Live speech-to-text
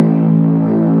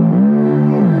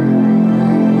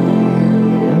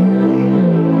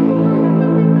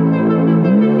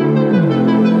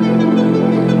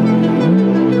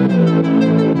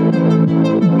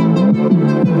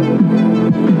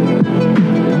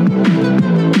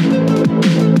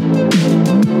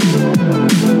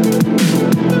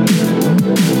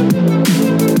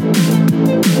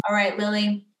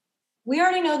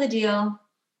the deal.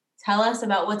 Tell us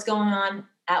about what's going on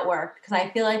at work, because I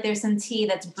feel like there's some tea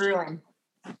that's brewing.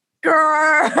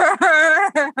 Girl.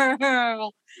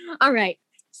 All right.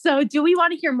 So do we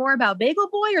want to hear more about Bagel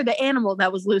Boy or the animal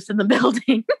that was loose in the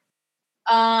building?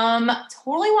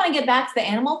 Totally want to get back to the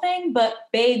animal thing, but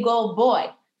Bagel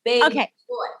Boy. Bagel Boy.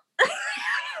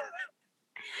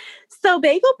 So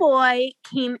Bagel Boy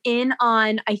came in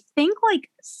on, I think, like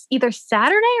either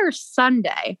Saturday or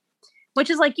Sunday,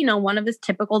 which is like, one of his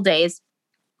typical days.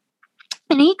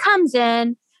 And he comes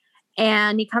in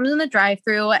the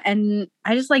drive-thru, and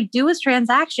I just like do his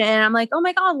transaction. And I'm like, oh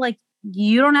my God, like,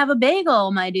 you don't have a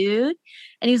bagel, my dude.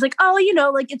 And he's like, oh,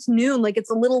 like it's noon, like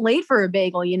it's a little late for a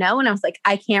bagel, And I was like,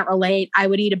 I can't relate. I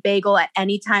would eat a bagel at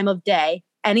any time of day,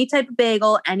 any type of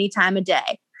bagel, any time of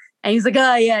day. And he's like,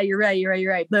 oh yeah, you're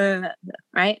right. Blah, blah, blah.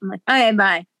 Right? I'm like, okay,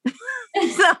 bye.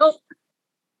 So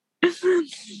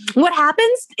what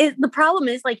happens is, the problem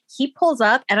is, like, he pulls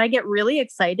up and I get really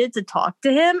excited to talk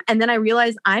to him. And then I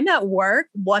realize I'm at work.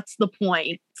 What's the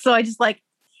point? So I just like,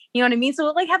 you know what I mean? So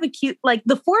we'll like have a cute, like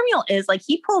the formula is like,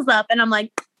 he pulls up and I'm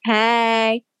like,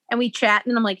 hey, and we chat,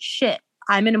 and I'm like, shit,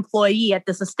 I'm an employee at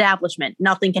this establishment.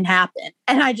 Nothing can happen.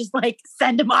 And I just like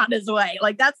send him on his way.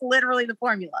 Like, that's literally the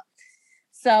formula.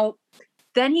 So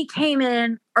then he came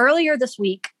in earlier this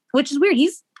week, which is weird.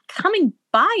 He's coming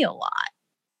by a lot.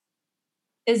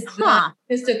 Is that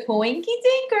just a coinky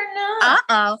dink or not?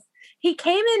 Uh-oh. He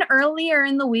came in earlier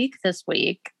in the week this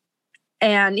week.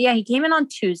 And yeah, he came in on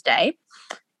Tuesday.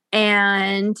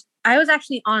 And I was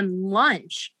actually on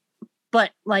lunch,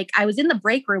 but like I was in the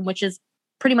break room, which is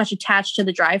pretty much attached to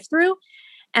the drive-thru.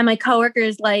 And my coworker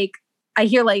is like, I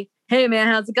hear like, hey man,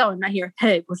 how's it going? And I hear,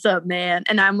 hey, what's up, man?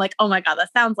 And I'm like, oh my God,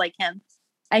 that sounds like him.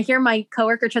 I hear my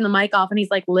coworker turn the mic off and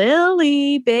he's like,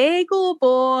 Lily, Bagel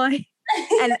Boy.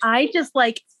 And I just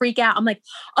like freak out. I'm like,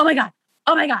 oh my God.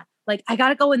 Like, I got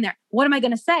to go in there. What am I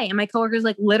going to say? And my coworker's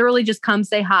like, literally just come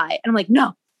say hi. And I'm like,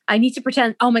 no, I need to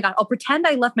pretend. Oh my God, I'll pretend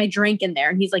I left my drink in there.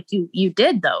 And he's like, you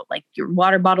did though. Like, your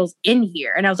water bottle's in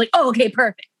here. And I was like, oh, okay,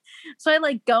 perfect. So I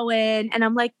like go in and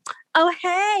I'm like, oh,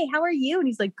 hey, how are you? And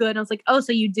he's like, good. And I was like, oh,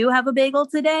 so you do have a bagel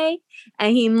today?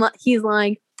 And he's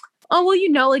like, oh,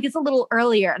 well, like it's a little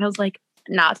earlier. And I was like,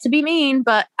 not to be mean,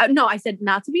 but no, I said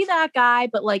not to be that guy,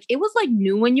 but like, it was like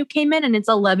noon when you came in and it's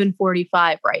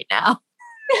 11:45 right now.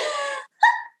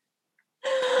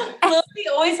 Lily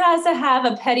always has to have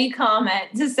a petty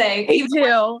comment to say. Me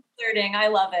too. Flirting. I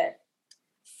love it.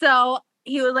 So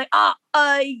he was like,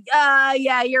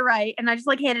 yeah, you're right. And I just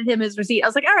like handed him his receipt. I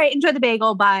was like, all right, enjoy the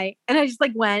bagel. Bye. And I just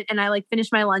like went and I like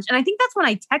finished my lunch. And I think that's when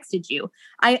I texted you.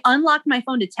 I unlocked my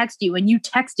phone to text you and you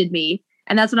texted me.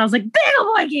 And that's when I was like,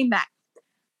 Bagel Boy came back.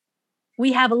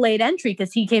 We have a late entry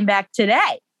because he came back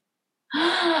today.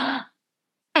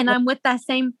 And I'm with that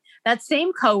same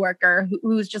coworker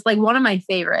who's just like one of my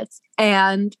favorites.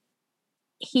 And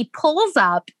he pulls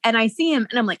up and I see him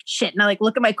and I'm like, shit. And I like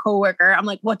look at my coworker. I'm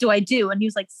like, what do I do? And he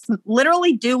was like,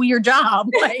 literally do your job.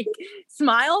 Like,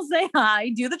 smile, say hi,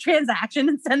 do the transaction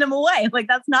and send him away. Like,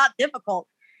 that's not difficult.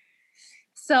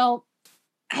 So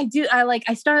I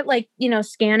start like,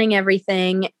 scanning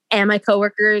everything. And my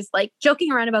coworker's like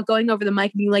joking around about going over the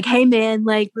mic and being like, hey man,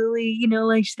 like Lily,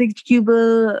 like she thinks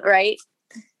Cuba, right?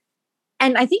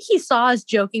 And I think he saw us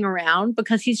joking around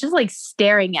because he's just like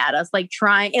staring at us, like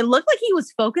trying. It looked like he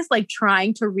was focused, like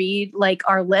trying to read like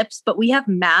our lips, but we have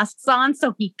masks on,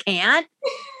 so he can't.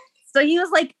 So he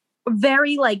was like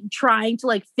very like trying to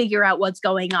like figure out what's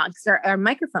going on because our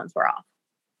microphones were off.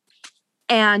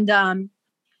 And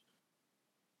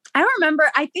I remember,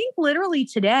 I think literally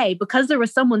today, because there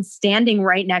was someone standing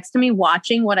right next to me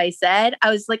watching what I said,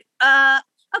 I was like,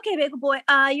 okay, Bagel Boy,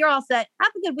 you're all set.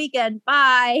 Have a good weekend.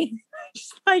 Bye.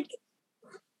 Just like,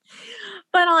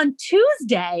 but on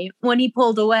Tuesday, when he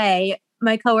pulled away,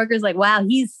 my coworker's like, wow,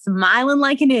 he's smiling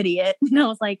like an idiot. And I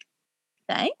was like,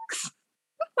 thanks.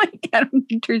 Like, I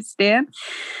don't understand.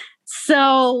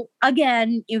 So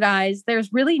again, you guys, there's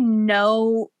really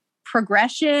no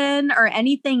progression or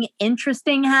anything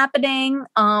interesting happening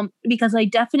because I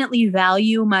definitely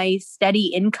value my steady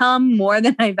income more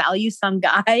than I value some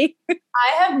guy.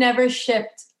 I have never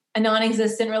shipped a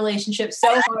non-existent relationship so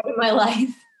hard in my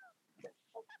life.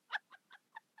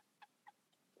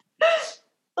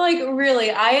 Like,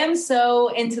 really, I am so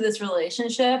into this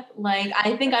relationship. Like,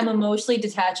 I think I'm emotionally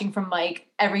detaching from Mike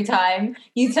every time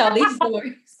you tell these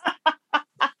stories.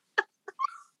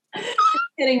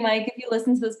 Kidding, Mike. If you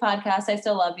listen to this podcast, I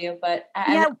still love you, but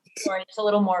I sorry, just a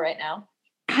little more right now.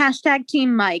 Hashtag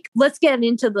Team Mike. Let's get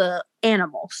into the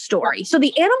animal story. So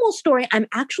the animal story, I'm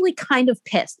actually kind of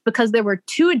pissed because there were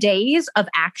 2 days of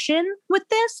action with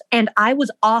this and I was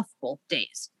off both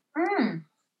days.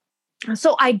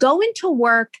 So I go into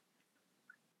work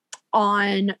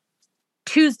on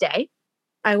Tuesday.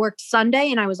 I worked Sunday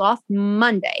and I was off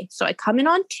Monday. So I come in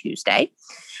on Tuesday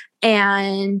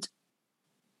and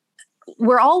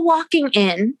we're all walking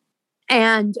in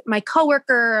and my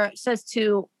coworker says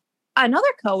to another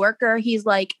coworker, he's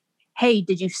like, hey,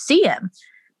 did you see him?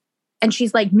 And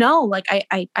she's like, no, like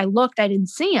I looked, I didn't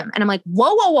see him. And I'm like,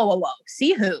 whoa, whoa, whoa, whoa, whoa.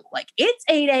 See who? Like it's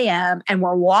 8 a.m. and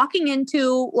we're walking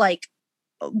into like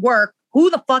work. Who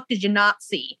the fuck did you not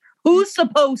see? Who's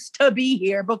supposed to be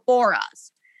here before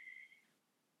us?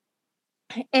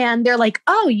 And they're like,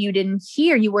 oh, you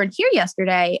weren't here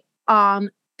yesterday. There's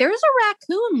a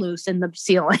raccoon loose in the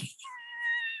ceiling.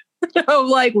 I'm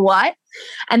like, what?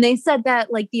 And they said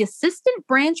that like the assistant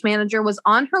branch manager was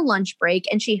on her lunch break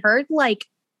and she heard like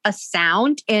a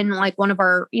sound in like one of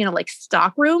our, like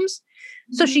stock rooms.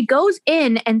 Mm-hmm. So she goes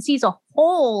in and sees a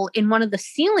hole in one of the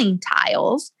ceiling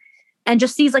tiles and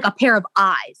just sees like a pair of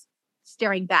eyes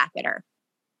staring back at her.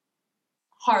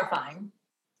 Horrifying.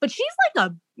 But she's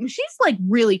like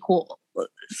really cool.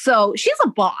 So she's a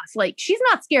boss. Like she's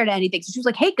not scared of anything. So she was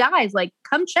like, hey guys, like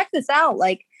come check this out.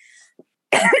 Like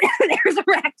there's a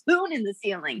raccoon in the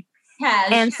ceiling.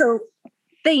 Cash. And so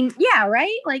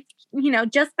right? Like,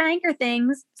 just banker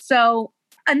things. So,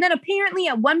 and then apparently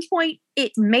at one point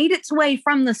it made its way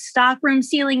from the stockroom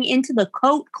ceiling into the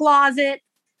coat closet,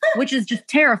 which is just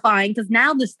terrifying because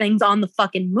now this thing's on the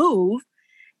fucking move.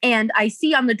 And I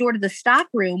see on the door to the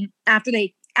stockroom after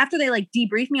they like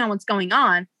debrief me on what's going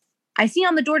on, I see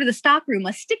on the door to the stockroom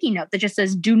a sticky note that just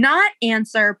says, do not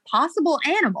answer possible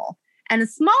animal. And a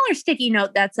smaller sticky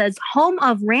note that says home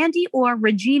of Randy or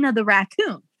Regina the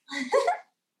raccoon.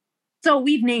 So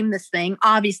we've named this thing.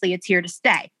 Obviously, it's here to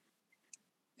stay.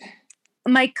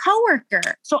 My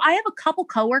coworker. So I have a couple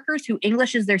coworkers who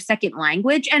English is their second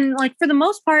language. And like, for the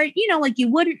most part, like you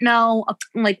wouldn't know,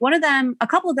 like a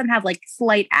couple of them have like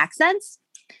slight accents.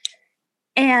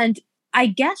 And I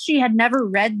guess she had never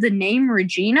read the name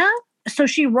Regina. So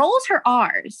she rolls her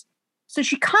R's. So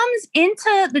she comes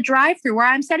into the drive-thru where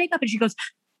I'm setting up and she goes,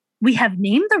 we have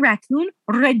named the raccoon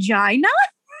Regina.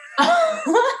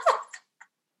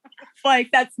 Like,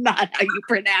 that's not how you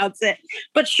pronounce it.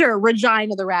 But sure,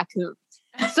 Regina the raccoon.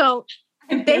 So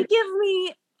they give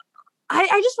me,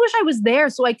 I just wish I was there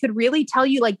so I could really tell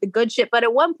you like the good shit. But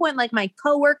at one point, like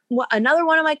another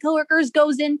one of my coworkers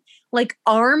goes in like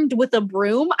armed with a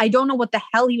broom. I don't know what the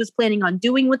hell he was planning on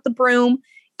doing with the broom.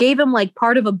 Gave him like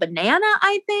part of a banana,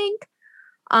 I think.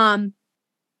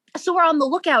 So we're on the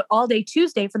lookout all day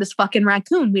Tuesday for this fucking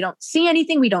raccoon. We don't see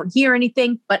anything. We don't hear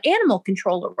anything, but animal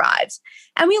control arrives.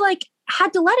 And we like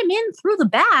had to let him in through the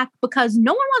back because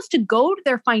no one wants to go to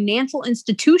their financial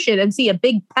institution and see a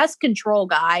big pest control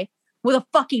guy with a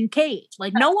fucking cage.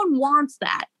 Like no one wants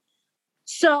that.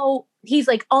 So he's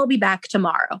like, I'll be back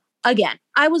tomorrow. Again,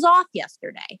 I was off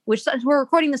yesterday, which we're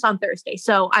recording this on Thursday.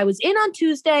 So I was in on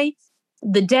Tuesday,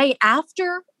 the day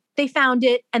after they found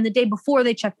it and the day before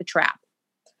they checked the trap.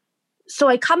 So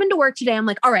I come into work today. I'm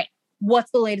like, all right,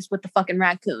 what's the latest with the fucking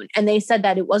raccoon? And they said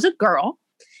that it was a girl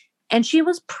and she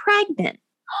was pregnant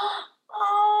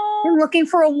and looking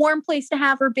for a warm place to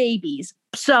have her babies.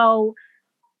 So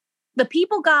the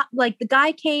people the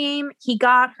guy came, he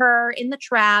got her in the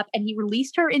trap and he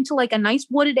released her into like a nice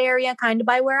wooded area kind of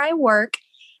by where I work.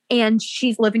 And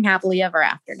she's living happily ever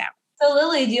after now. So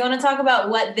Lily, do you want to talk about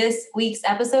what this week's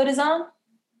episode is on?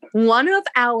 One of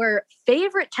our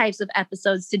favorite types of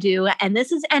episodes to do. And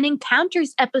this is an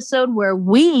encounters episode where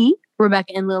we,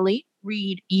 Rebecca and Lily,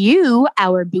 read you,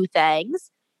 our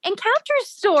boo-thangs, encounter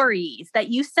stories that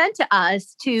you sent to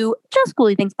us to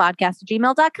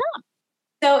justcoollythingspodcast@gmail.com.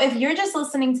 So if you're just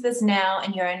listening to this now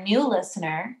and you're a new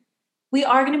listener, we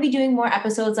are going to be doing more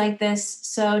episodes like this.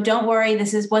 So don't worry,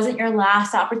 wasn't your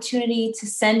last opportunity to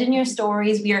send in your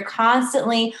stories. We are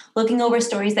constantly looking over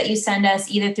stories that you send us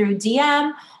either through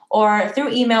DM or through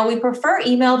email. We prefer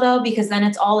email though, because then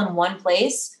it's all in one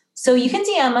place. So you can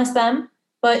DM us them,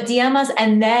 but DM us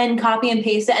and then copy and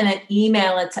paste it and then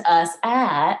email it to us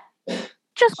at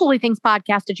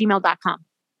justcoollythingspodcast@gmail.com.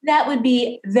 That would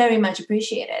be very much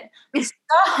appreciated.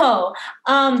 So,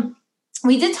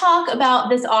 we did talk about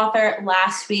this author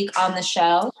last week on the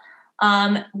show.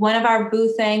 One of our OG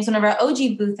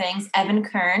boo things, Evan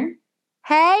Kern.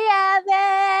 Hey,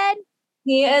 Evan.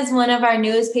 He is one of our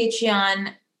newest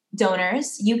Patreon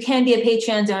donors. You can be a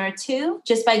Patreon donor too,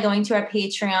 just by going to our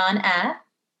Patreon at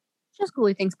Just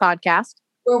Coolly Things Podcast,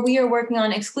 where we are working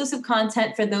on exclusive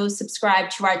content for those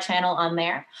subscribed to our channel on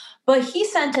there. But he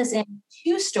sent us in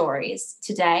 2 stories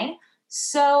today.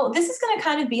 So this is going to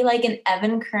kind of be like an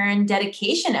Evan Kern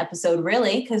dedication episode,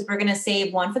 really, because we're going to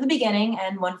save one for the beginning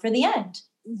and one for the end.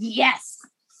 Yes.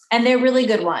 And they're really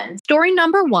good ones. Story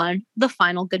number 1, the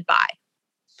final goodbye.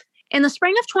 In the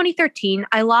spring of 2013,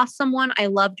 I lost someone I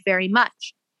loved very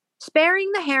much.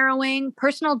 Sparing the harrowing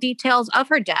personal details of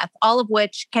her death, all of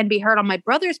which can be heard on my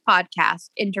brother's podcast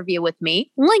interview with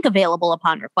me, link available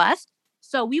upon request.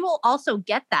 So we will also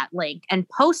get that link and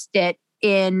post it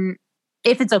in,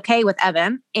 if it's okay with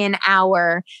Evan, in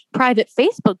our private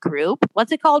Facebook group.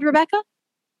 What's it called, Rebecca?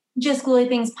 Just Ghouly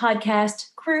Things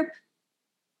Podcast group.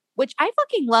 Which I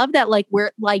fucking love that, like,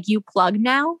 we're like you plug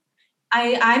now.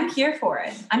 I'm here for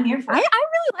it. I'm here for it. I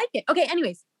really like it. Okay,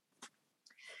 anyways.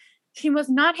 She was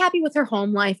not happy with her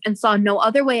home life and saw no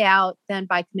other way out than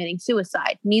by committing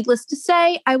suicide. Needless to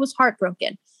say, I was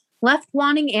heartbroken, left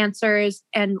wanting answers,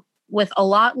 and with a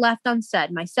lot left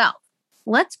unsaid myself.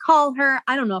 Let's call her,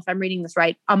 I don't know if I'm reading this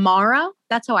right, Amara.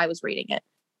 That's how I was reading it.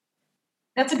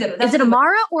 That's a good one. Is it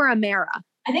Amara or Amara?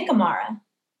 I think Amara.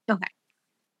 Okay.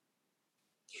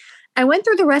 I went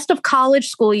through the rest of college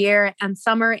school year and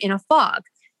summer in a fog.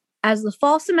 As the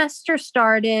fall semester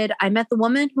started, I met the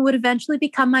woman who would eventually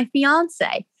become my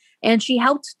fiance, and she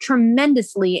helped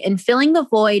tremendously in filling the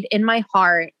void in my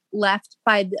heart left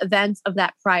by the events of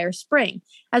that prior spring,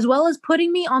 as well as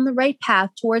putting me on the right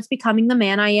path towards becoming the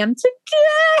man I am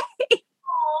today.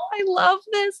 Oh, I love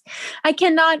this. I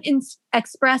cannot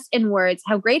express in words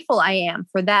how grateful I am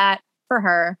for that, for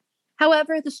her.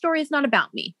 However, the story is not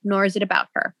about me, nor is it about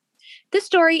her. This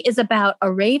story is about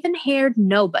a raven-haired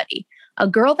nobody, a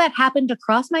girl that happened to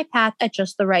cross my path at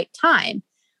just the right time,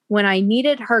 when I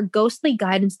needed her ghostly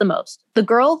guidance the most. The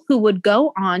girl who would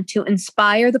go on to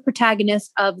inspire the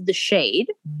protagonist of The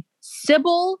Shade,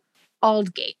 Sybil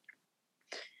Aldgate.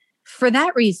 For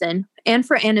that reason, and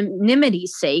for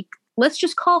anonymity's sake, let's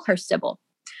just call her Sybil.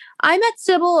 I met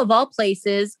Sybil of all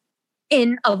places,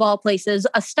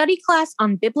 a study class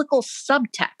on biblical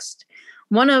subtext.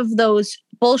 One of those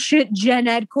bullshit gen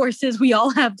ed courses we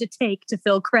all have to take to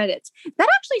fill credits. That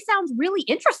actually sounds really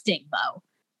interesting, though.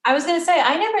 I was going to say,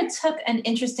 I never took an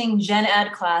interesting gen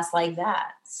ed class like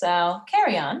that. So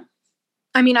carry on.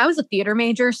 I mean, I was a theater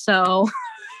major, so...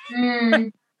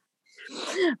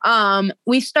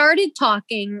 We started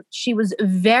talking. She was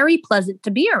very pleasant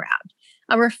to be around.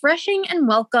 A refreshing and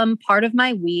welcome part of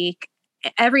my week,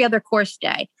 every other course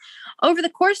day. Over the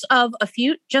course of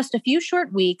just a few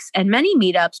short weeks and many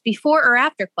meetups before or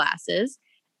after classes,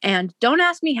 and don't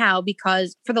ask me how,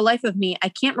 because for the life of me, I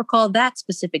can't recall that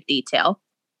specific detail,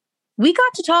 we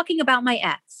got to talking about my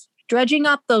ex. Dredging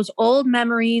up those old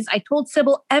memories, I told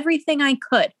Sybil everything I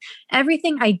could,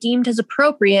 everything I deemed as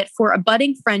appropriate for a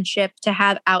budding friendship to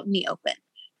have out in the open.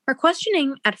 Her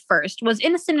questioning at first was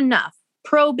innocent enough,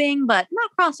 probing, but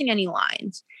not crossing any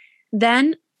lines.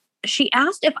 Then she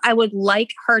asked if I would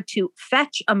like her to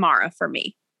fetch Amara for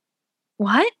me.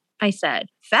 What? I said.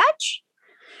 Fetch?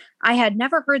 I had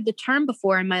never heard the term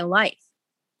before in my life.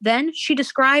 Then she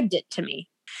described it to me.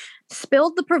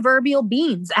 Spilled the proverbial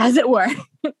beans, as it were.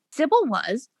 Sybil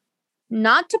was,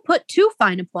 not to put too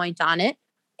fine a point on it,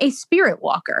 a spirit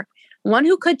walker, one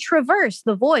who could traverse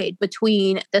the void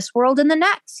between this world and the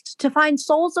next to find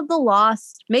souls of the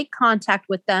lost, make contact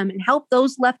with them, and help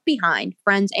those left behind,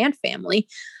 friends and family,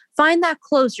 find that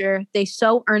closure they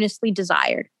so earnestly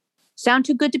desired. Sound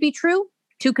too good to be true?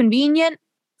 Too convenient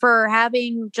for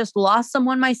having just lost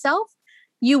someone myself?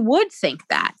 You would think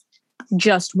that.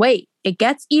 Just wait. It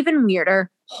gets even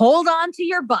weirder. Hold on to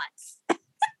your butts.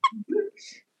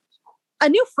 A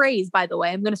new phrase, by the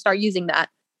way. I'm going to start using that.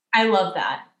 I love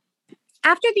that.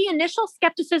 After the initial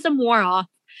skepticism wore off,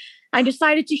 I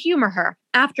decided to humor her.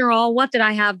 After all, what did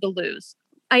I have to lose?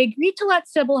 I agreed to let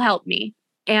Sybil help me,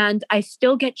 and I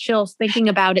still get chills thinking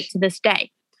about it to this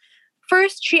day.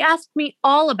 First, she asked me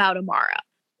all about Amara,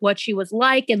 what she was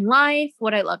like in life,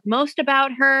 what I loved most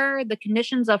about her, the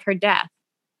conditions of her death.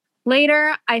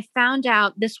 Later, I found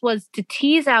out this was to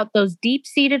tease out those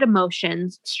deep-seated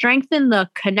emotions, strengthen the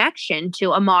connection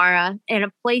to Amara in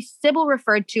a place Sybil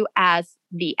referred to as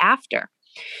the after.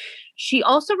 She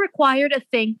also required a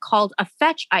thing called a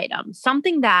fetch item,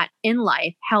 something that, in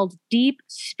life, held deep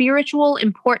spiritual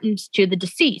importance to the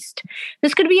deceased.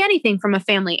 This could be anything from a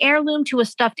family heirloom to a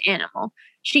stuffed animal.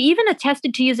 She even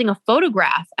attested to using a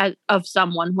photograph of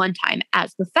someone one time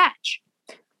as the fetch.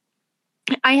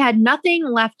 I had nothing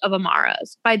left of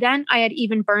Amara's. By then, I had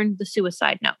even burned the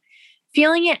suicide note,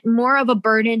 feeling it more of a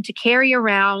burden to carry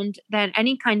around than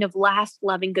any kind of last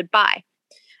loving goodbye.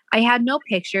 I had no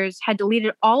pictures, had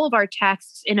deleted all of our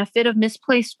texts in a fit of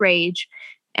misplaced rage,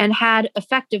 and had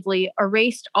effectively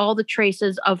erased all the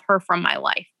traces of her from my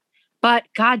life. But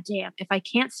goddamn, if I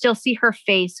can't still see her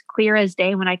face clear as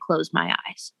day when I close my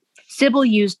eyes. Sybil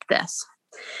used this.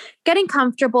 Getting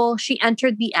comfortable, she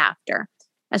entered the after.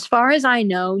 As far as I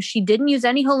know, she didn't use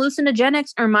any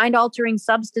hallucinogenics or mind-altering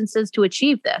substances to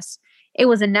achieve this. It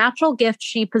was a natural gift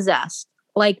she possessed,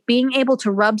 like being able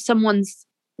to rub one's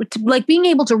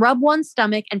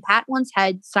stomach and pat one's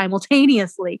head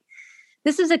simultaneously.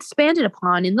 This is expanded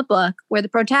upon in the book, where the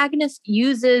protagonist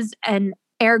uses an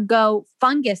ergo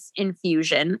fungus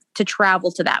infusion to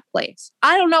travel to that place.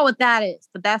 I don't know what that is,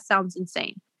 but that sounds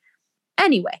insane.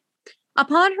 Anyway,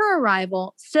 upon her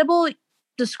arrival, Sybil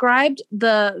described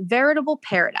the veritable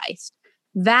paradise.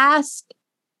 Vast,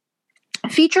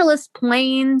 featureless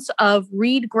plains of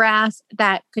reed grass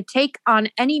that could take on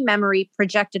any memory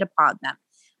projected upon them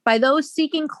by those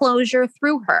seeking closure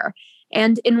through her,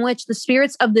 and in which the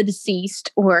spirits of the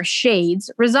deceased, or shades,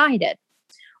 resided.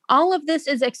 All of this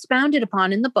is expounded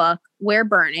upon in the book, where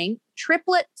burning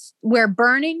triplet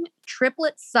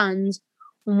suns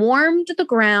warmed the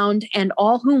ground and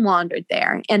all who wandered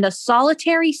there, and a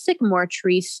solitary sycamore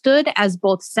tree stood as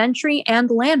both sentry and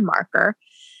landmarker,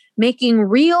 making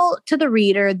real to the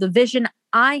reader the vision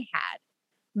I had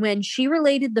when she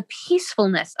related the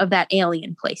peacefulness of that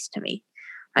alien place to me.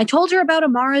 I told her about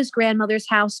Amara's grandmother's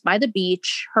house by the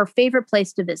beach, her favorite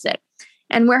place to visit,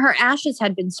 and where her ashes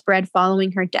had been spread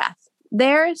following her death.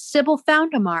 There, Sybil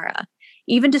found Amara,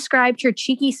 even described her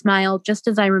cheeky smile just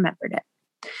as I remembered it.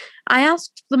 I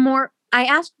asked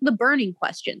the burning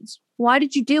questions. Why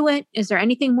did you do it? Is there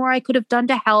anything more I could have done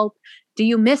to help? Do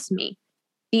you miss me?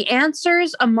 The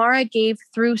answers Amara gave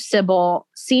through Sybil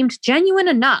seemed genuine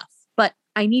enough, but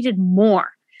I needed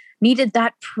more, needed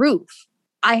that proof.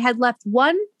 I had left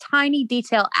one tiny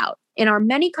detail out. In our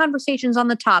many conversations on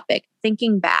the topic,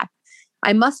 thinking back,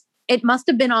 it must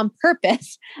have been on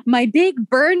purpose, my big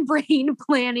burn brain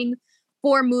planning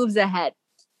 4 moves ahead.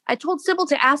 I told Sybil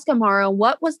to ask Amara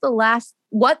what the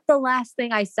last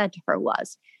thing I said to her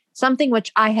was, something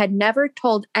which I had never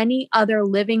told any other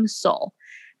living soul,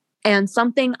 and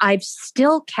something I've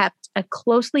still kept a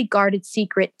closely guarded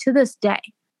secret to this day.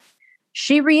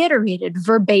 She reiterated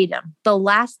verbatim the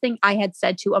last thing I had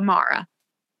said to Amara.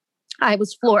 I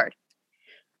was floored.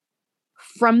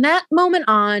 From that moment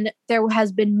on, there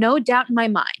has been no doubt in my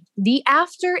mind. The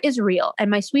after is real, and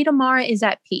my sweet Amara is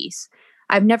at peace.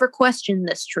 I've never questioned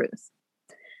this truth.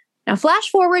 Now, flash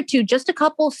forward to just a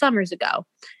couple summers ago,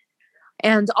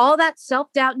 and all that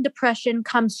self-doubt and depression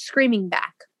comes screaming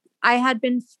back. I had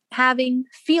been having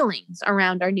feelings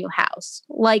around our new house,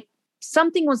 like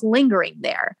something was lingering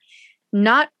there,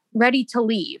 not ready to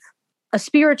leave, a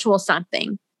spiritual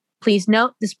something. Please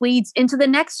note, this bleeds into the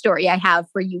next story I have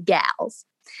for you gals.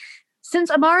 Since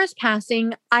Amara's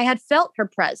passing, I had felt her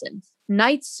presence,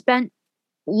 nights spent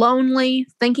lonely,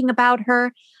 thinking about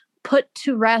her, put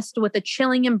to rest with a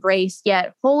chilling embrace,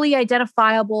 yet wholly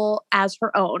identifiable as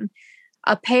her own.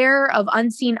 A pair of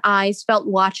unseen eyes felt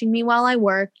watching me while I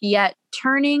worked, yet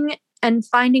turning and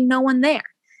finding no one there.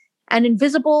 An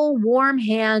invisible, warm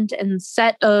hand and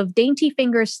set of dainty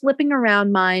fingers slipping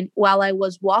around mine while I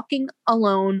was walking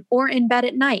alone or in bed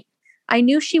at night. I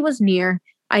knew she was near.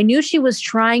 I knew she was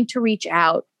trying to reach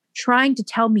out, trying to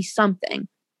tell me something.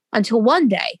 Until one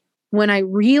day, when I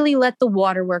really let the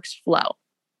waterworks flow.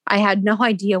 I had no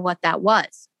idea what that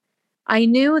was. I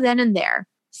knew then and there,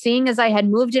 seeing as I had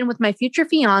moved in with my future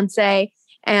fiance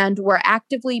and were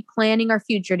actively planning our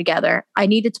future together, I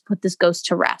needed to put this ghost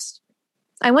to rest.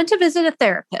 I went to visit a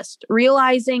therapist,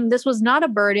 realizing this was not a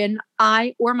burden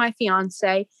I or my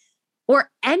fiance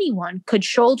or anyone could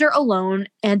shoulder alone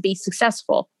and be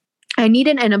successful. I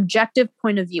needed an objective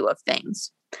point of view of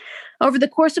things. Over the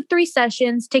course of 3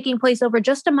 sessions, taking place over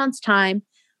just a month's time,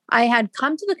 I had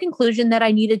come to the conclusion that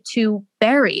I needed to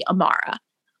bury Amara,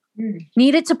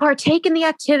 needed to partake in the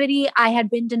activity I had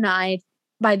been denied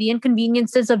by the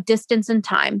inconveniences of distance and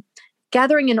time.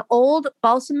 Gathering an old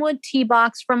balsamwood tea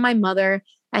box from my mother,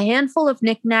 a handful of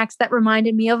knickknacks that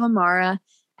reminded me of Amara,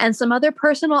 and some other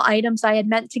personal items I had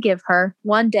meant to give her,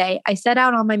 one day I set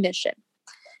out on my mission.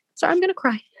 Sorry, I'm going to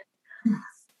cry.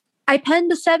 I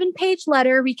penned a 7-page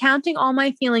letter recounting all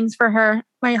my feelings for her,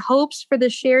 my hopes for the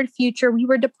shared future we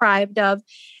were deprived of,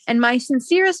 and my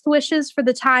sincerest wishes for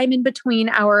the time in between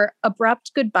our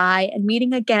abrupt goodbye and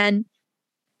meeting again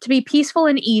to be peaceful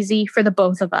and easy for the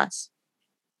both of us.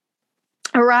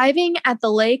 Arriving at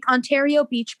the Lake Ontario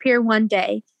Beach Pier one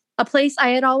day, a place I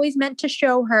had always meant to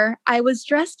show her, I was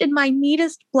dressed in my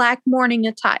neatest black morning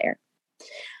attire.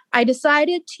 I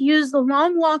decided to use the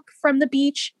long walk from the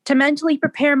beach to mentally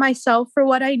prepare myself for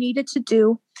what I needed to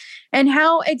do and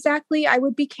how exactly I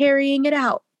would be carrying it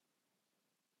out.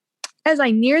 As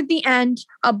I neared the end,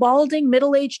 a balding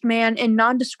middle-aged man in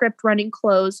nondescript running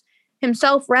clothes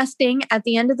himself resting at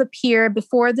the end of the pier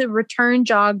before the return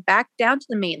jog back down to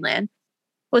the mainland,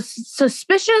 was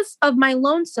suspicious of my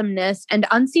lonesomeness and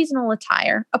unseasonal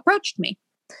attire, approached me.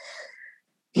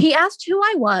 He asked who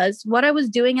I was, what I was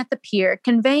doing at the pier,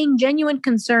 conveying genuine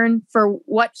concern for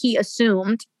what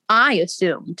I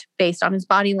assumed, based on his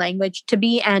body language, to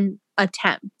be an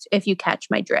attempt, if you catch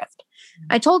my drift.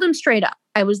 I told him straight up,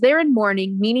 I was there in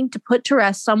mourning, meaning to put to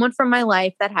rest someone from my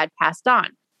life that had passed on.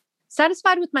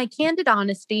 Satisfied with my candid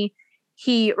honesty,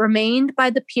 he remained by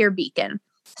the pier beacon,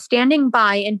 standing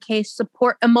by in case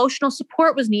emotional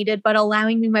support was needed, but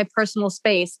allowing me my personal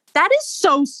space. That is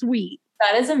so sweet.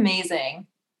 That is amazing.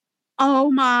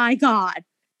 Oh my God.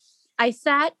 I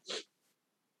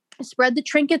spread the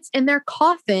trinkets in their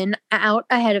coffin out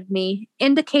ahead of me,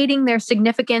 indicating their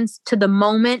significance to the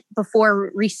moment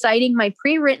before reciting my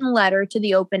pre-written letter to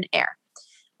the open air.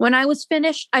 When I was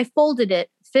finished, I folded it,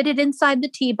 fitted inside the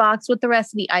tea box with the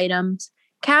rest of the items,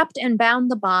 capped and bound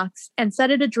the box, and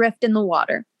set it adrift in the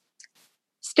water.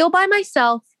 Still by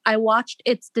myself, I watched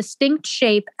its distinct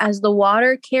shape as the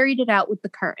water carried it out with the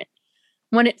current.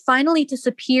 When it finally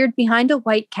disappeared behind a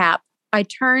white cap, I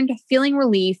turned, feeling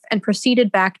relief, and proceeded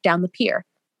back down the pier.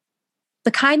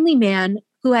 The kindly man,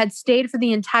 who had stayed for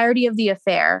the entirety of the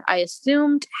affair, I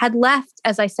assumed, had left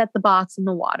as I set the box in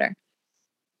the water.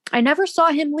 I never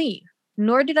saw him leave,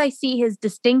 nor did I see his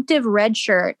distinctive red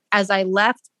shirt as I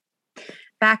left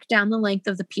back down the length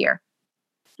of the pier.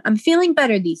 I'm feeling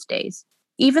better these days.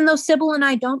 Even though Sybil and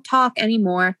I don't talk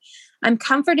anymore, I'm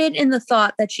comforted in the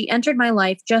thought that she entered my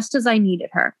life just as I needed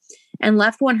her and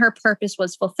left when her purpose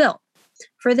was fulfilled.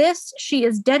 For this, she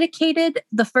is dedicated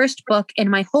the first book in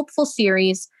my hopeful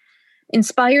series,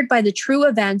 inspired by the true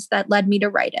events that led me to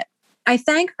write it. I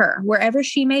thank her, wherever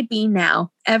she may be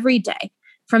now, every day,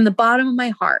 from the bottom of my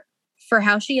heart, for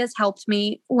how she has helped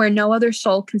me where no other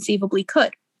soul conceivably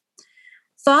could.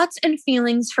 Thoughts and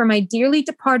feelings for my dearly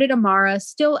departed Amara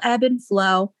still ebb and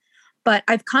flow, but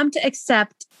I've come to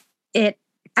accept it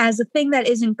as a thing that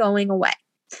isn't going away.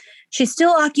 She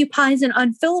still occupies an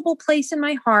unfillable place in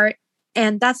my heart,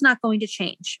 and that's not going to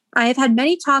change. I have had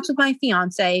many talks with my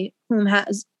fiance, whom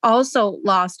has also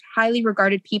lost highly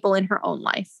regarded people in her own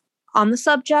life, on the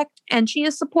subject, and she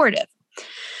is supportive.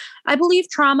 I believe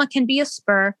trauma can be a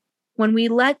spur. When we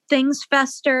let things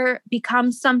fester,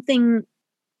 become something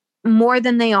more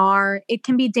than they are, it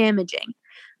can be damaging.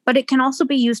 But it can also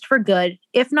be used for good,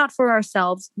 if not for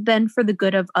ourselves, then for the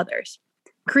good of others.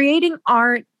 Creating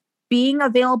art, being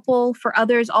available for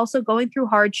others also going through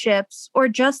hardships, or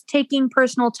just taking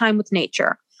personal time with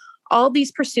nature. All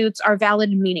these pursuits are valid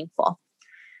and meaningful.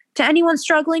 To anyone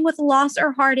struggling with loss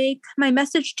or heartache, my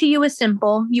message to you is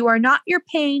simple. You are not your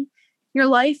pain. Your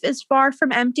life is far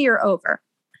from empty or over.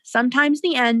 Sometimes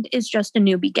the end is just a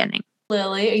new beginning.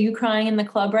 Lily, are you crying in the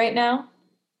club right now?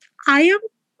 I am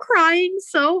crying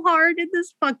so hard in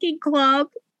this fucking club.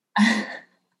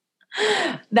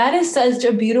 That is such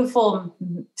a beautiful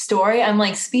story. I'm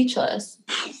like speechless.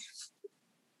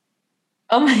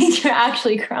 Oh my, you're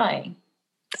actually crying.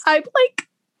 I'm like,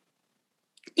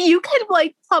 you can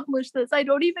like publish this. I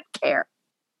don't even care.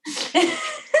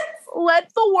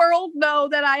 Let the world know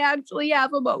that I actually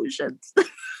have emotions.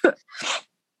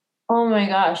 Oh my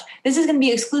gosh. This is going to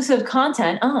be exclusive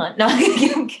content. No,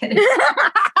 I'm kidding.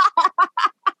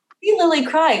 See Lily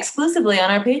cry exclusively on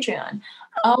our Patreon.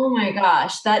 Oh my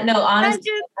gosh. Honestly,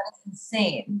 that is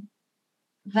insane.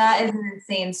 That is an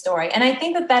insane story. And I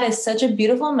think that is such a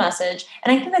beautiful message.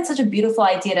 And I think that's such a beautiful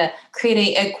idea to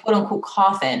create a quote unquote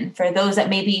coffin for those that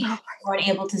maybe weren't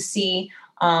able to see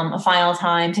a final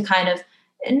time, to kind of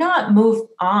not move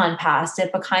on past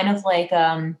it, but kind of like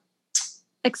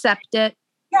accept it.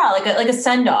 Yeah, like a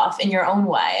send off in your own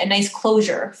way, a nice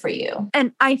closure for you.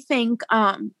 And I think,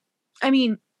 I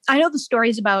know the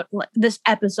stories about this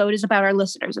episode is about our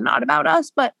listeners and not about us,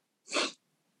 but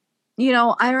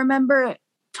I remember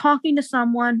talking to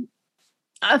someone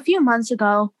a few months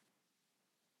ago,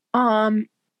 and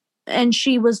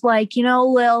she was like,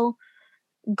 Lil,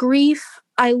 grief,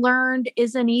 I learned,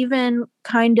 isn't even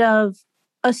kind of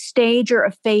a stage or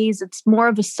a phase. It's more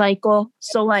of a cycle.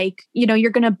 So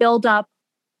you're going to build up.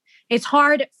 It's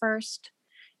hard at first,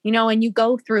 and you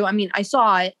go through, I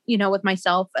saw it, with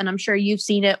myself, and I'm sure you've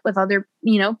seen it with other,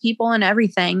 people and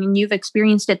everything, and you've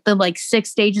experienced it, the 6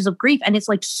 stages of grief. And it's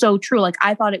so true.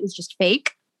 I thought it was just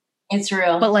fake. It's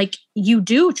real. But you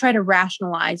do try to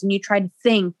rationalize, and you try to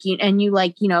think, and you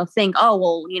think, oh,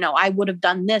 well, I would have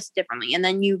done this differently. And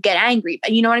then you get angry,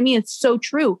 but you know what I mean? It's so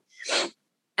true.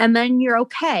 And then you're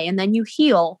okay. And then you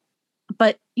heal.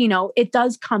 But, it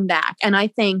does come back. And I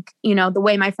think, the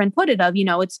way my friend put it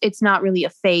it's not really a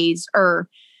phase, or,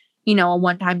 a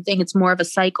one-time thing. It's more of a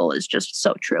cycle is just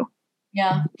so true.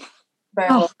 Yeah.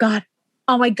 Oh God.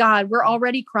 Oh my God. We're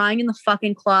already crying in the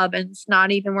fucking club and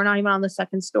we're not even on the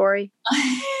second story.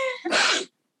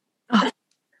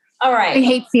 All right. I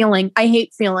hate feeling.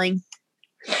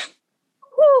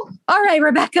 Whew. All right,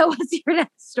 Rebecca, what's your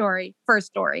next story? First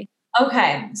story.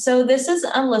 Okay. So this is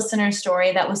a listener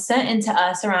story that was sent into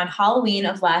us around Halloween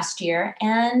of last year.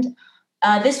 And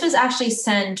this was actually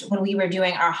sent when we were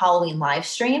doing our Halloween live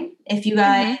stream. If you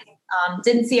guys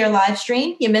didn't see our live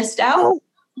stream, you missed out. Oh,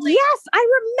 yes, I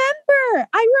remember.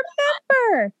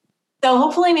 So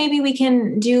hopefully maybe we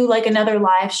can do like another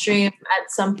live stream at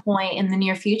some point in the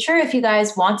near future. If you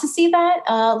guys want to see that,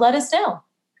 let us know.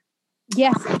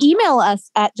 Yes. Email us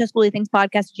at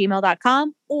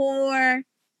justghoulythingspodcast@gmail.com or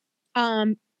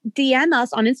DM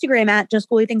us on Instagram at Just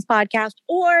Ghouly Things Podcast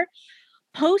or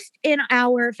post in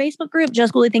our Facebook group,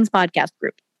 Just Ghouly Things Podcast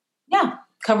group. Yeah.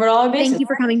 Covered all our bases. Thank you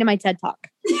for coming to my TED Talk.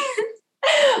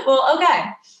 Well, okay.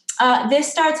 This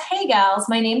starts, hey gals,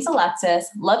 my name's Alexis,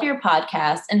 love your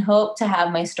podcast and hope to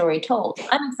have my story told.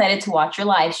 I'm excited to watch your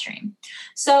live stream.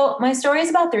 So my story is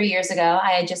about 3 years ago.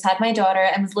 I had just had my daughter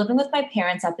and was living with my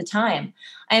parents at the time.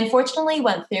 I unfortunately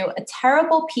went through a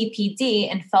terrible PPD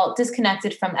and felt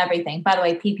disconnected from everything. By the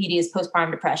way, PPD is postpartum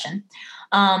depression.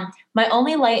 My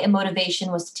only light and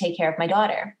motivation was to take care of my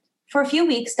daughter. For a few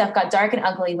weeks, stuff got dark and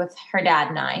ugly with her dad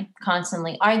and I,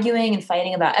 constantly arguing and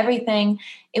fighting about everything.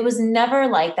 It was never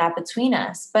like that between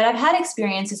us, but I've had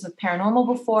experiences with paranormal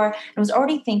before and was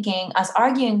already thinking us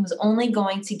arguing was only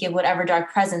going to give whatever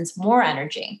dark presence more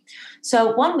energy.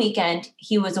 So one weekend,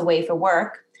 he was away for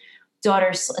work, daughter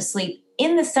asleep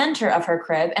in the center of her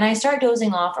crib, and I start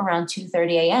dozing off around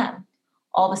 2:30 a.m.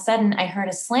 All of a sudden, I heard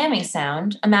a slamming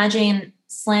sound. Imagine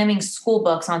slamming school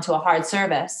books onto a hard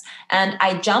surface. And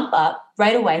I jump up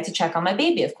right away to check on my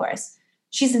baby, of course.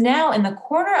 She's now in the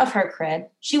corner of her crib.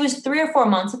 She was 3 or 4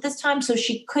 months at this time, so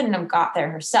she couldn't have got there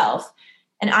herself.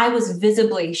 And I was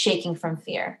visibly shaking from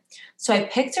fear. So I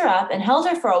picked her up and held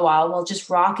her for a while just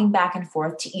rocking back and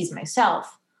forth to ease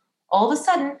myself. All of a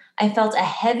sudden, I felt a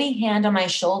heavy hand on my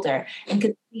shoulder and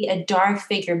could see a dark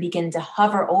figure begin to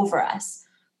hover over us.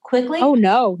 Quickly. Oh,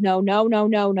 no.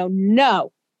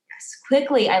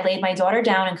 Quickly, I laid my daughter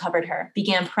down and covered her,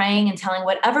 began praying and telling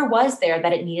whatever was there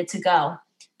that it needed to go.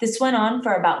 This went on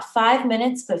for about 5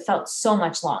 minutes, but felt so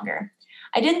much longer.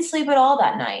 I didn't sleep at all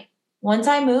that night. Once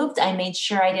I moved, I made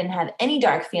sure I didn't have any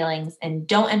dark feelings and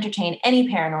don't entertain any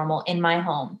paranormal in my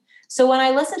home. So when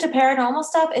I listen to paranormal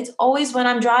stuff, it's always when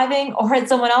I'm driving or at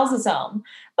someone else's home.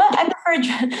 But I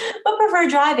prefer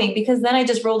driving because then I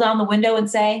just roll down the window and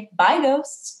say, bye,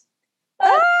 ghosts.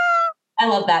 I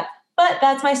love that. But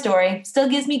that's my story. Still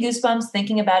gives me goosebumps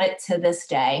thinking about it to this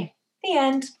day. The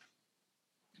end.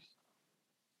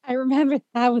 I remember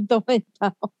that with the window.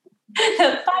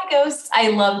 Bye, ghosts. I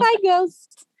love Bye,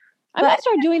 ghosts. I'm going to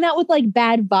start doing that with like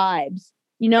bad vibes.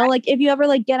 You know, like if you ever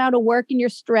like get out of work and you're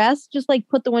stressed, just like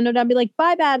put the window down and be like,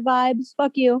 bye, bad vibes.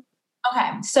 Fuck you.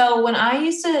 Okay. So when I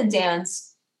used to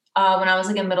dance, when I was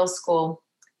like in middle school,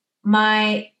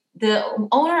 the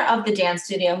owner of the dance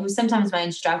studio, who's sometimes my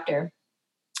instructor,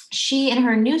 she in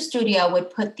her new studio would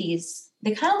put they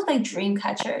kind of look like dream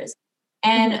catchers.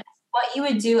 And what you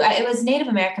would do, it was Native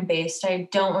American based. I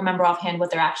don't remember offhand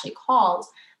what they're actually called,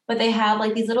 but they have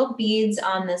like these little beads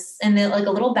on this and they're like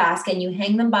a little basket and you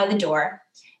hang them by the door.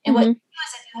 And what you do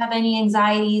is if you have any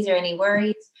anxieties or any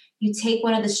worries, you take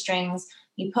one of the strings,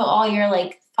 you put all your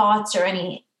like thoughts or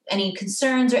any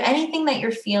concerns or anything that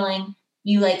you're feeling,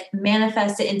 you like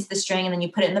manifest it into the string and then you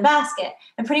put it in the basket.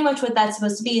 And pretty much what that's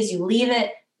supposed to be is you leave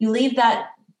that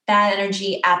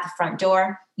energy at the front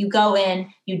door. You go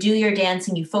in, you do your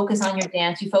dancing, you focus on your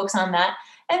dance, you focus on that.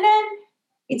 And then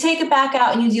you take it back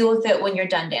out and you deal with it when you're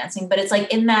done dancing. But it's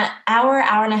like in that hour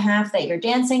and a half that you're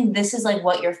dancing, this is like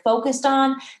what you're focused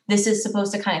on. This is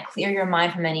supposed to kind of clear your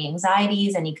mind from any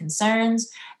anxieties, any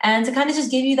concerns, and to kind of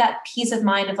just give you that peace of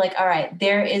mind of like, all right,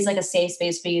 there is like a safe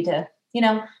space for you to,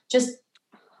 just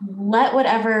let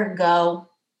whatever go.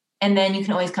 And then you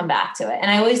can always come back to it.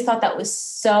 And I always thought that was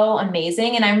so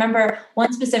amazing. And I remember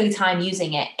one specific time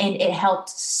using it and it helped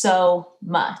so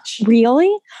much. Really?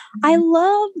 Mm-hmm. I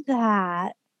love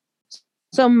that.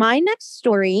 So my next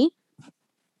story,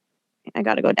 I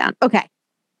got to go down. Okay.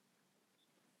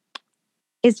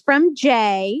 Is from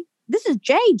Jay. This is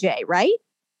JJ, right?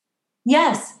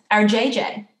 Yes. Our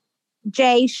JJ.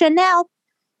 Jay Chanel.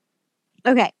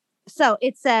 Okay. So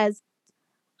it says,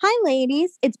 hi,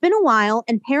 ladies. It's been a while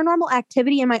and paranormal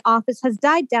activity in my office has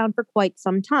died down for quite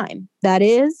some time. That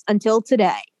is until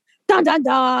today. Dun, dun,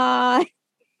 dun.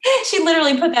 She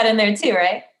literally put that in there too,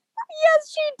 right?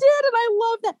 Yes, she did. And I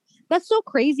love that. That's so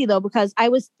crazy though, because I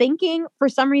was thinking for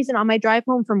some reason on my drive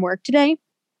home from work today,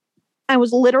 I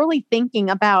was literally thinking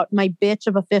about my bitch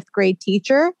of a 5th grade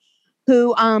teacher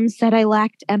who said I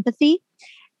lacked empathy,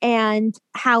 and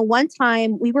how one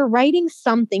time we were writing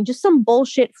something, just some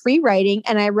bullshit free writing,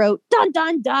 and I wrote dun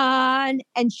dun dun,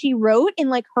 and she wrote in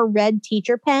like her red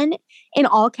teacher pen in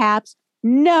all caps,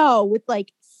 no, with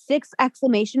like 6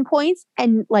 exclamation points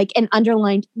and like an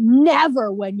underlined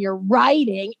never when you're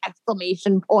writing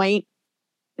exclamation point.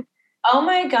 Oh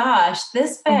my gosh,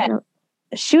 this bitch.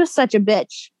 She was such a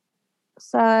bitch.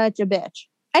 Such a bitch.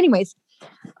 Anyways,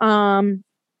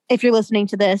 if you're listening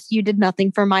to this, you did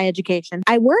nothing for my education.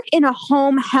 I work in a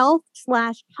home health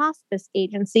 / hospice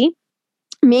agency,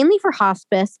 mainly for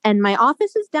hospice, and my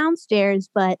office is downstairs,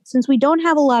 but since we don't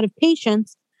have a lot of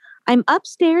patients, I'm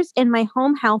upstairs in my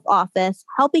home health office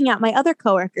helping out my other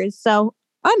coworkers, so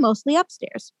I'm mostly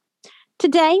upstairs.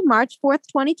 Today, March 4th,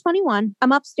 2021,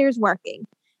 I'm upstairs working.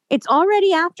 It's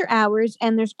already after hours,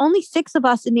 and there's only 6 of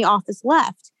us in the office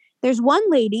left. There's one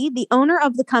lady, the owner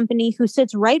of the company, who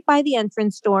sits right by the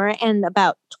entrance door and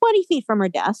about 20 feet from her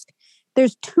desk.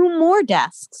 There's 2 more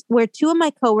desks where 2 of my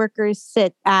coworkers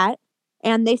sit at,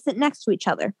 and they sit next to each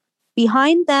other.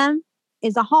 Behind them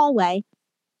is a hallway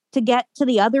to get to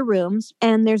the other rooms,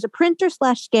 and there's a printer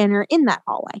 / scanner in that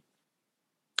hallway.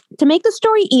 To make the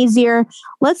story easier,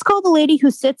 let's call the lady who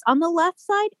sits on the left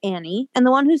side Annie, and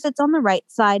the one who sits on the right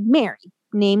side Mary.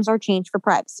 Names are changed for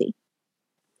privacy.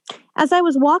 As I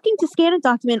was walking to scan a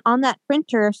document on that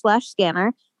printer /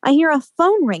 scanner, I hear a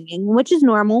phone ringing, which is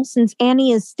normal since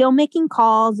Annie is still making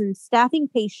calls and staffing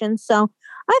patients, so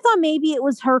I thought maybe it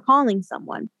was her calling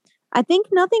someone. I think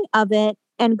nothing of it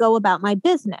and go about my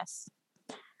business.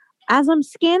 As I'm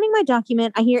scanning my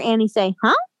document, I hear Annie say,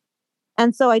 "Huh?"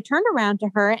 And so I turned around to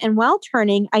her, and while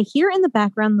turning, I hear in the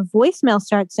background the voicemail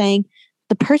start saying,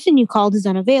 "The person you called is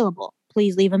unavailable.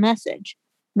 Please leave a message."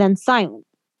 Then silent.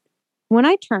 When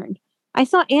I turned, I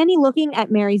saw Annie looking at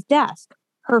Mary's desk,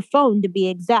 her phone to be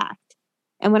exact.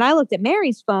 And when I looked at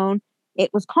Mary's phone,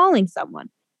 it was calling someone.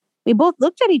 We both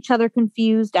looked at each other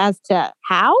confused as to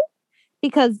how?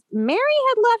 Because Mary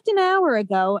had left an hour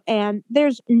ago, and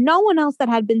there's no one else that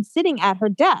had been sitting at her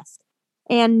desk.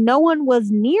 And no one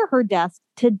was near her desk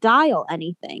to dial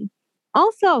anything.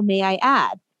 Also, may I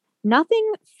add,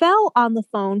 nothing fell on the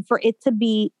phone for it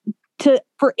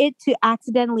to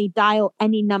accidentally dial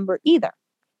any number either.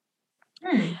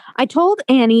 I told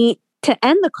Annie to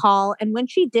end the call, and when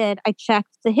she did, I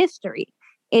checked the history.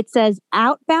 It says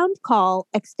outbound call,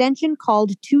 extension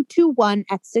called 221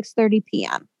 at 6:30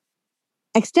 p.m.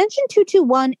 Extension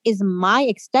 221 is my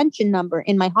extension number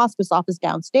in my hospice office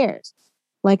downstairs.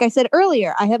 Like I said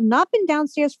earlier, I have not been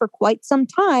downstairs for quite some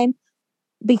time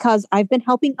because I've been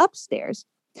helping upstairs.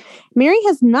 Mary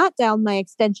has not dialed my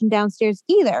extension downstairs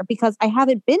either because I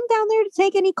haven't been down there to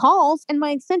take any calls, and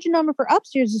my extension number for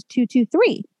upstairs is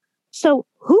 223. So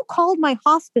who called my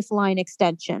hospice line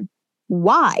extension?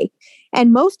 Why?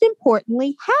 And most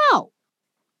importantly, how?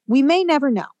 We may never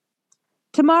know.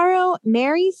 Tomorrow,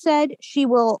 Mary said she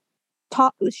will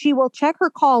check her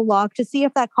call log to see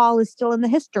if that call is still in the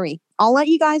history. I'll let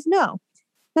you guys know.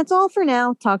 That's all for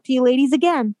now. Talk to you ladies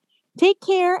again. Take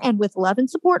care, and with love and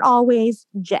support always,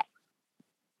 Jay.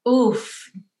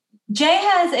 Oof. Jay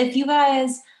has, if you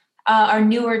guys are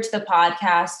newer to the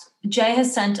podcast, Jay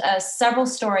has sent us several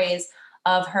stories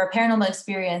of her paranormal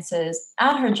experiences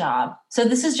at her job. So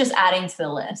this is just adding to the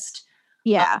list.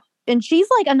 Yeah. And she's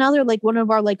like another, like one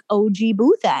of our like OG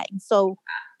booth eggs. So.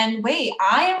 And wait,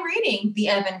 I am reading the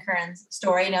Evan Kearns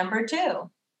story number 2.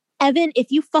 Evan, if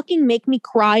you fucking make me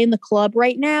cry in the club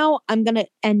right now, I'm going to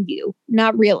end you.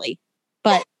 Not really,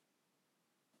 but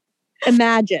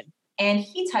imagine. And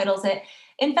he titles it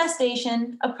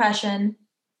Infestation, Oppression,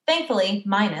 thankfully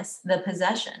minus the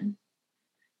possession.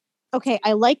 Okay,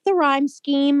 I like the rhyme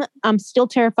scheme. I'm still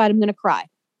terrified I'm going to cry.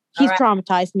 He's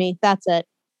traumatized me. That's it.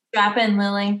 Strap in,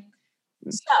 Lily.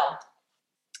 So,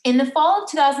 in the fall of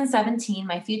 2017,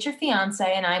 my future fiance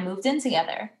and I moved in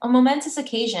together. A momentous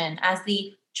occasion, as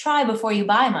the try before you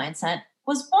buy mindset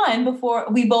was one before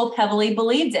we both heavily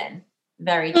believed in.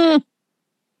 Very true.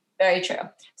 Very true.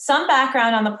 Some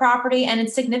background on the property and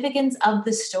its significance of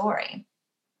the story.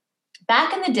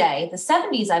 Back in the day, the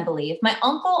 70s, I believe, my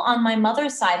uncle on my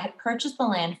mother's side had purchased the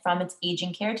land from its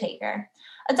aging caretaker.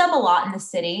 A double lot in the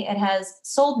city, it has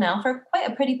sold now for quite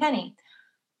a pretty penny.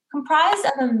 Comprised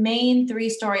of a main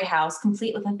 3-story house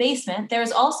complete with a basement, there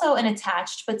is also an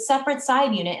attached but separate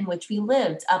side unit in which we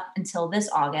lived up until this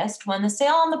August when the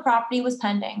sale on the property was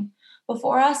pending.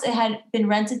 Before us, it had been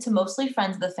rented to mostly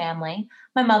friends of the family.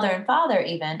 My mother and father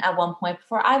even, at one point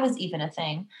before I was even a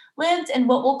thing, lived in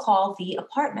what we'll call the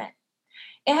apartment.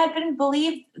 It had been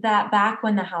believed that back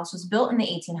when the house was built in the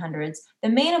 1800s, the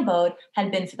main abode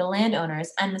had been for the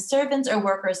landowners, and the servants or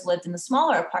workers lived in the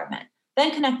smaller apartment,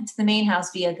 then connected to the main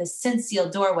house via the since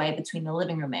sealed doorway between the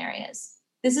living room areas.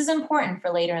 This is important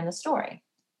for later in the story.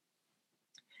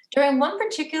 During one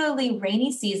particularly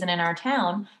rainy season in our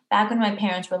town, back when my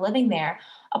parents were living there,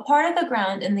 a part of the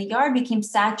ground in the yard became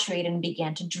saturated and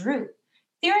began to droop.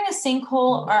 Fearing a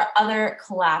sinkhole or other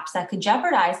collapse that could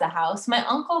jeopardize the house, my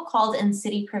uncle called in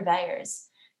city purveyors.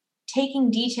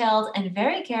 Taking detailed and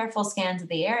very careful scans of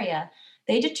the area,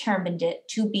 they determined it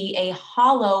to be a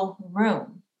hollow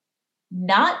room.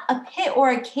 Not a pit or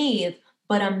a cave,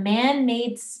 but a man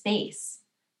made space.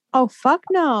 Oh, fuck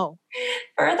no.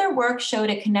 Further work showed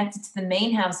it connected to the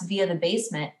main house via the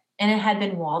basement, and it had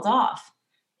been walled off.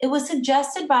 It was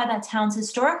suggested by that town's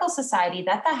historical society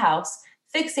that the house,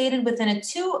 fixated within a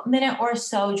 2-minute or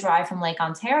so drive from Lake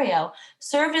Ontario,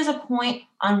 served as a point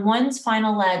on one's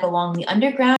final leg along the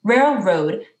Underground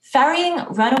Railroad, ferrying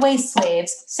runaway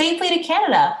slaves safely to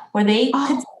Canada, where they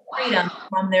could take freedom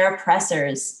from their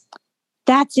oppressors.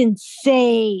 That's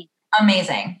insane.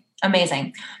 Amazing.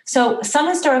 Amazing. So, some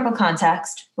historical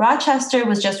context. Rochester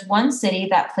was just one city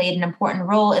that played an important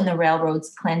role in the railroad's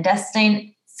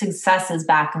clandestine successes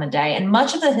back in the day, and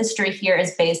much of the history here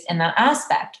is based in that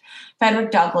aspect. Frederick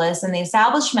Douglass and the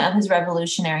establishment of his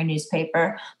revolutionary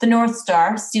newspaper, the North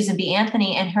Star, Susan B.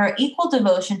 Anthony, and her equal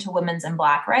devotion to women's and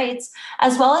Black rights,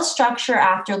 as well as structure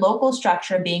after local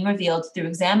structure being revealed through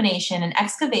examination and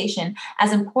excavation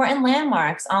as important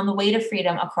landmarks on the way to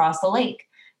freedom across the lake.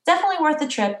 Definitely worth the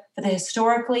trip for the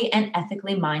historically and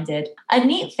ethically minded. A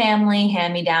neat family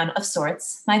hand-me-down of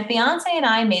sorts. My fiance and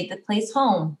I made the place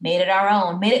home, made it our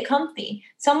own, made it comfy,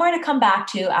 somewhere to come back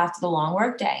to after the long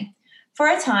workday. For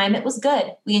a time, it was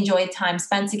good. We enjoyed time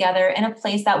spent together in a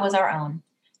place that was our own.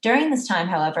 During this time,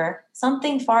 however,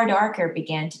 something far darker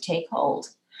began to take hold.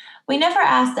 We never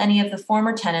asked any of the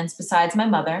former tenants besides my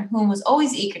mother, whom was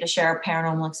always eager to share a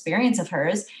paranormal experience of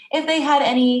hers, if they had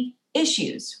any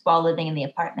issues while living in the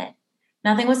apartment.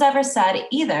 Nothing was ever said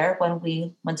either when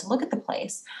we went to look at the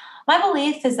place. My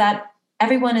belief is that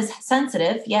everyone is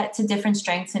sensitive, yet to different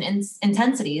strengths and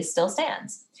intensities still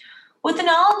stands. With the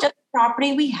knowledge of the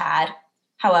property we had,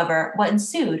 however, what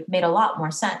ensued made a lot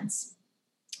more sense.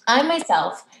 I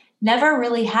myself never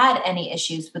really had any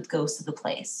issues with ghosts of the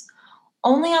place.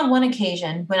 Only on one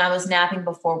occasion, when I was napping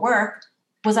before work,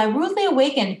 was I rudely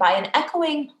awakened by an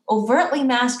echoing, overtly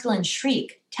masculine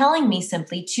shriek telling me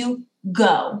simply to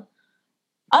go.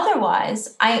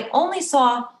 Otherwise, I only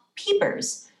saw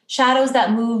peepers, shadows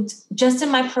that moved just in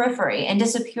my periphery and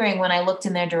disappearing when I looked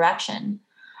in their direction.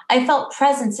 I felt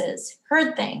presences,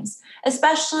 heard things,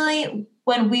 especially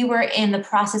when we were in the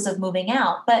process of moving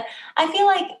out, but I feel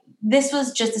like this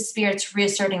was just the spirits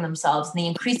reasserting themselves in the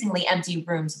increasingly empty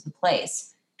rooms of the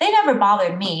place. They never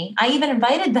bothered me. I even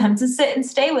invited them to sit and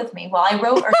stay with me while I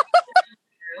wrote or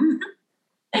room.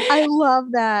 I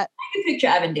love that. I can picture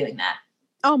Evan doing that.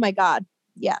 Oh my God.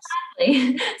 Yes.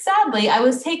 Sadly, I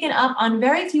was taken up on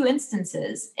very few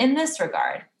instances in this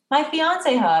regard. My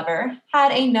fiance, however,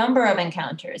 had a number of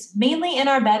encounters, mainly in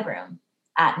our bedroom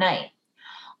at night.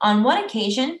 On one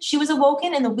occasion, she was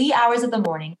awoken in the wee hours of the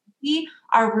morning to see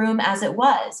our room as it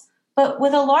was, but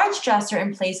with a large dresser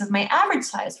in place of my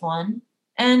average-sized one,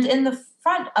 and in the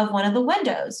front of one of the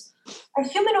windows. A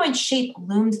humanoid shape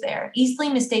loomed there, easily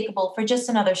mistakable for just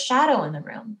another shadow in the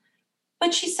room.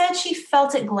 But she said she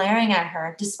felt it glaring at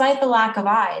her despite the lack of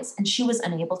eyes, and she was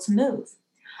unable to move.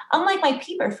 Unlike my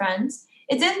peeper friends,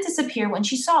 it didn't disappear when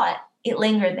she saw it. It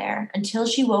lingered there until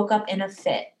she woke up in a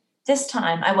fit. This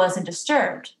time, I wasn't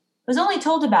disturbed. I was only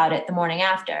told about it the morning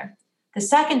after. The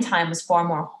second time was far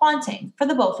more haunting for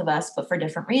the both of us, but for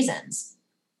different reasons.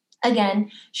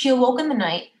 Again, she awoke in the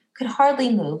night, could hardly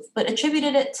move, but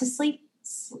attributed it to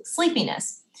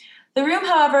sleepiness. The room,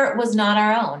 however, was not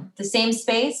our own, the same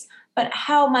space, but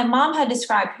how my mom had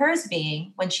described hers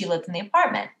being when she lived in the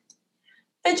apartment.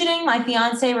 Fidgeting, my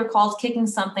fiance recalled kicking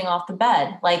something off the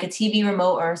bed, like a TV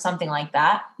remote or something like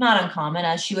that, not uncommon,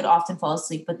 as she would often fall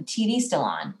asleep with the TV still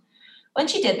on. When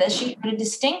she did this, she heard a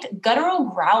distinct guttural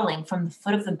growling from the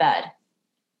foot of the bed.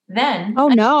 Then, oh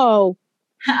no,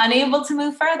 unable to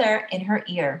move further, in her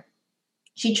ear.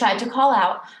 She tried to call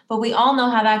out, but we all know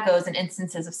how that goes in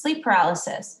instances of sleep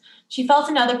paralysis. She felt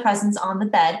another presence on the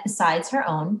bed besides her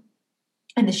own,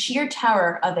 and the sheer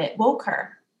terror of it woke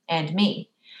her and me.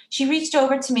 She reached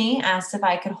over to me, asked if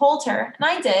I could hold her, and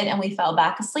I did, and we fell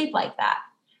back asleep like that.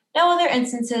 No other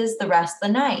instances the rest of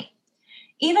the night.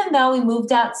 Even though we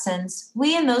moved out since,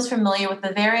 we and those familiar with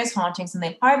the various hauntings in the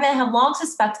apartment have long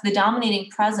suspected the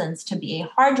dominating presence to be a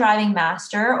hard-driving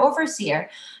master or overseer,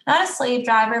 not a slave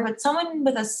driver, but someone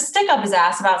with a stick up his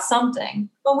ass about something.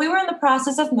 When we were in the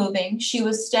process of moving, she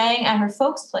was staying at her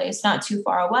folks' place not too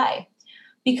far away.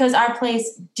 Because our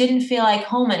place didn't feel like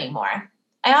home anymore,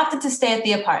 I opted to stay at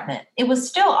the apartment. It was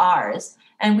still ours,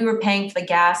 and we were paying for the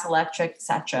gas, electric,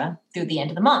 etc. through the end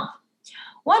of the month.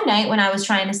 One night when I was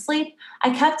trying to sleep,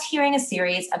 I kept hearing a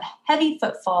series of heavy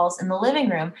footfalls in the living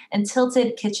room and tiled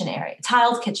kitchen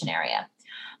area.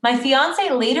 My fiance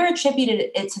later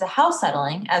attributed it to the house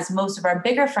settling, as most of our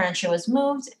bigger furniture was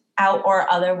moved out or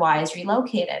otherwise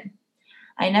relocated.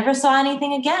 I never saw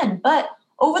anything again, but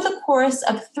over the course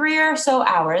of 3 or so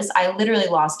hours, I literally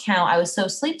lost count. I was so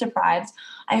sleep deprived,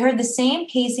 I heard the same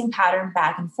pacing pattern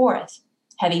back and forth.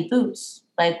 Heavy boots,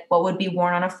 like what would be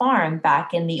worn on a farm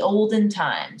back in the olden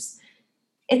times.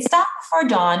 It stopped before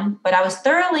dawn, but I was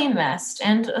thoroughly messed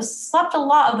and slept a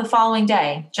lot of the following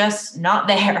day, just not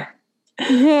there.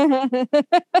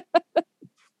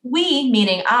 We,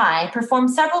 meaning I,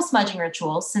 performed several smudging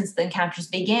rituals since the encounters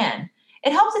began.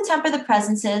 It helped to temper the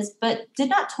presences, but did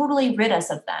not totally rid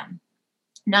us of them.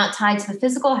 Not tied to the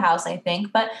physical house, I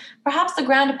think, but perhaps the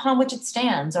ground upon which it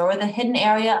stands, or the hidden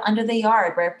area under the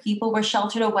yard where people were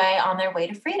sheltered away on their way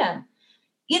to freedom.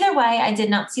 Either way, I did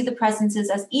not see the presences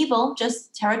as evil,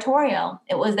 just territorial.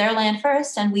 It was their land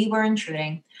first, and we were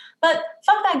intruding. But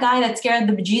fuck that guy that scared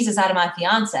the bejesus out of my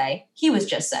fiance. He was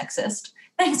just sexist.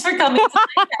 Thanks for coming to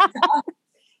my TED Talk.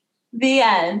 The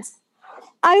end.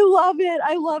 I love it.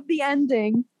 I love the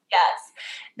ending. Yes,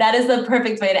 that is the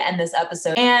perfect way to end this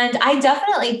episode. And I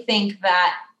definitely think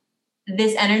that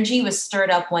this energy was stirred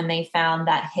up when they found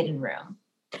that hidden room.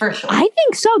 For sure. I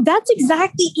think so. That's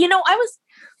exactly, I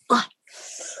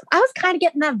was kind of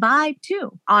getting that vibe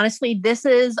too. Honestly, this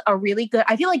is a really good,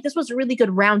 I feel like this was a really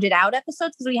good rounded out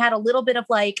episode because we had a little bit of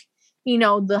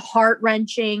the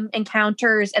heart-wrenching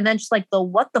encounters and then just like the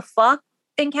what the fuck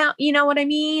encounter, you know what I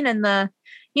mean? And the,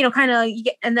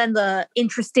 and then the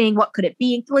interesting, what could it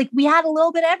be? Like we had a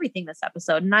little bit of everything this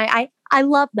episode. And I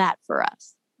love that for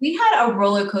us. We had a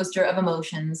roller coaster of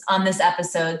emotions on this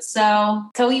episode. So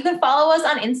you can follow us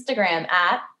on Instagram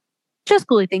at Just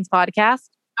Ghouly Things Podcast.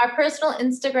 Our personal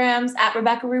Instagrams at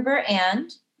Rebecca Ruber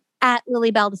and at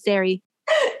Lily Baldessari.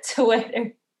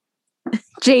 Twitter.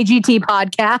 JGT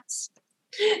Podcast.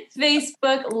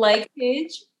 Facebook like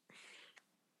page.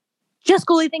 Just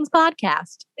Ghouly Things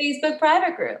Podcast. Facebook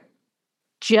private group.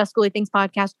 Just Ghouly Things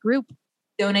Podcast group.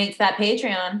 Donate to that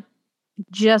Patreon.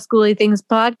 Just Ghouly Things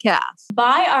Podcast.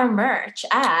 Buy our merch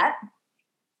at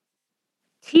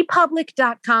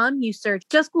tpublic.com. You search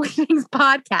Just Ghouly Things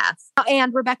Podcast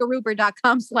and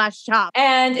RebeccaRuber.com/shop.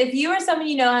 And if you or someone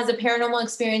you know has a paranormal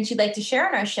experience you'd like to share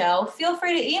on our show, feel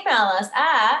free to email us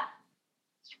at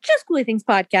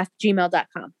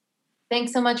justghoulythingspodcast@gmail.com.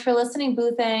 Thanks so much for listening,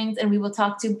 Boo Things, and we will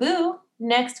talk to Boo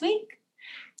next week.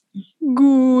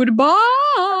 Goodbye.